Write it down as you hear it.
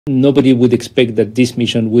Nobody would expect that this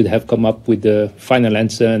mission would have come up with the final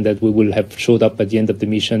answer and that we will have showed up at the end of the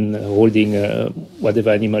mission holding whatever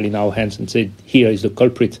animal in our hands and said, here is the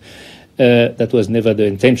culprit. That was never the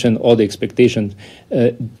intention or the expectation.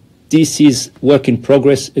 This is work in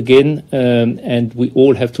progress again, and we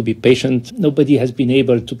all have to be patient. Nobody has been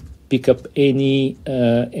able to pick up any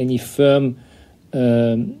firm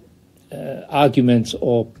arguments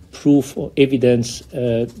or proof or evidence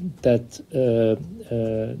that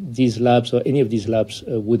these labs or any of these labs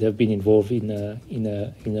would have been involved in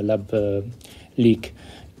a lab leak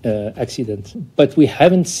accident. But we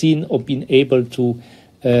haven't seen or been able to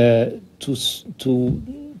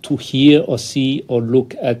hear or see or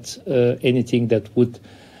look at anything that would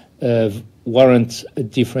warrant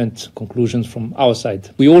different conclusions from our side.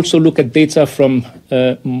 We also look at data from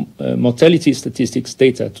mortality statistics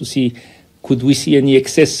data to see could we see any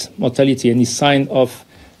excess mortality, any sign of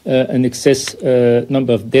an excess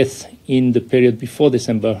number of deaths in the period before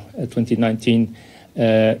December 2019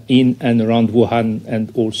 in and around Wuhan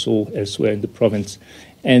and also elsewhere in the province.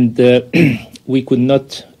 And we could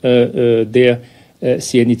not there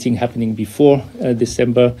see anything happening before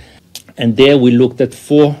December. And there we looked at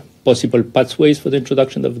 4 possible pathways for the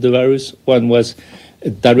introduction of the virus. One was a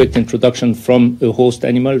direct introduction from a host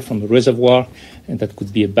animal, from a reservoir, and that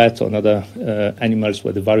could be a bat or other animals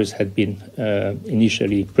where the virus had been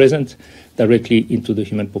initially present, directly into the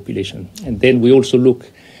human population. And then we also look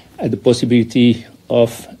at the possibility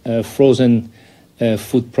of frozen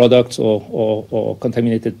food products or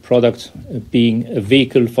contaminated products being a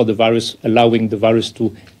vehicle for the virus, allowing the virus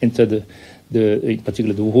to enter in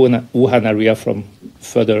particular the Wuhan area from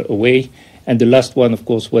further away. And the last one, of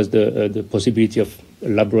course, was the possibility of a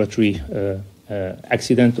laboratory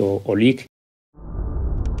accident or leak.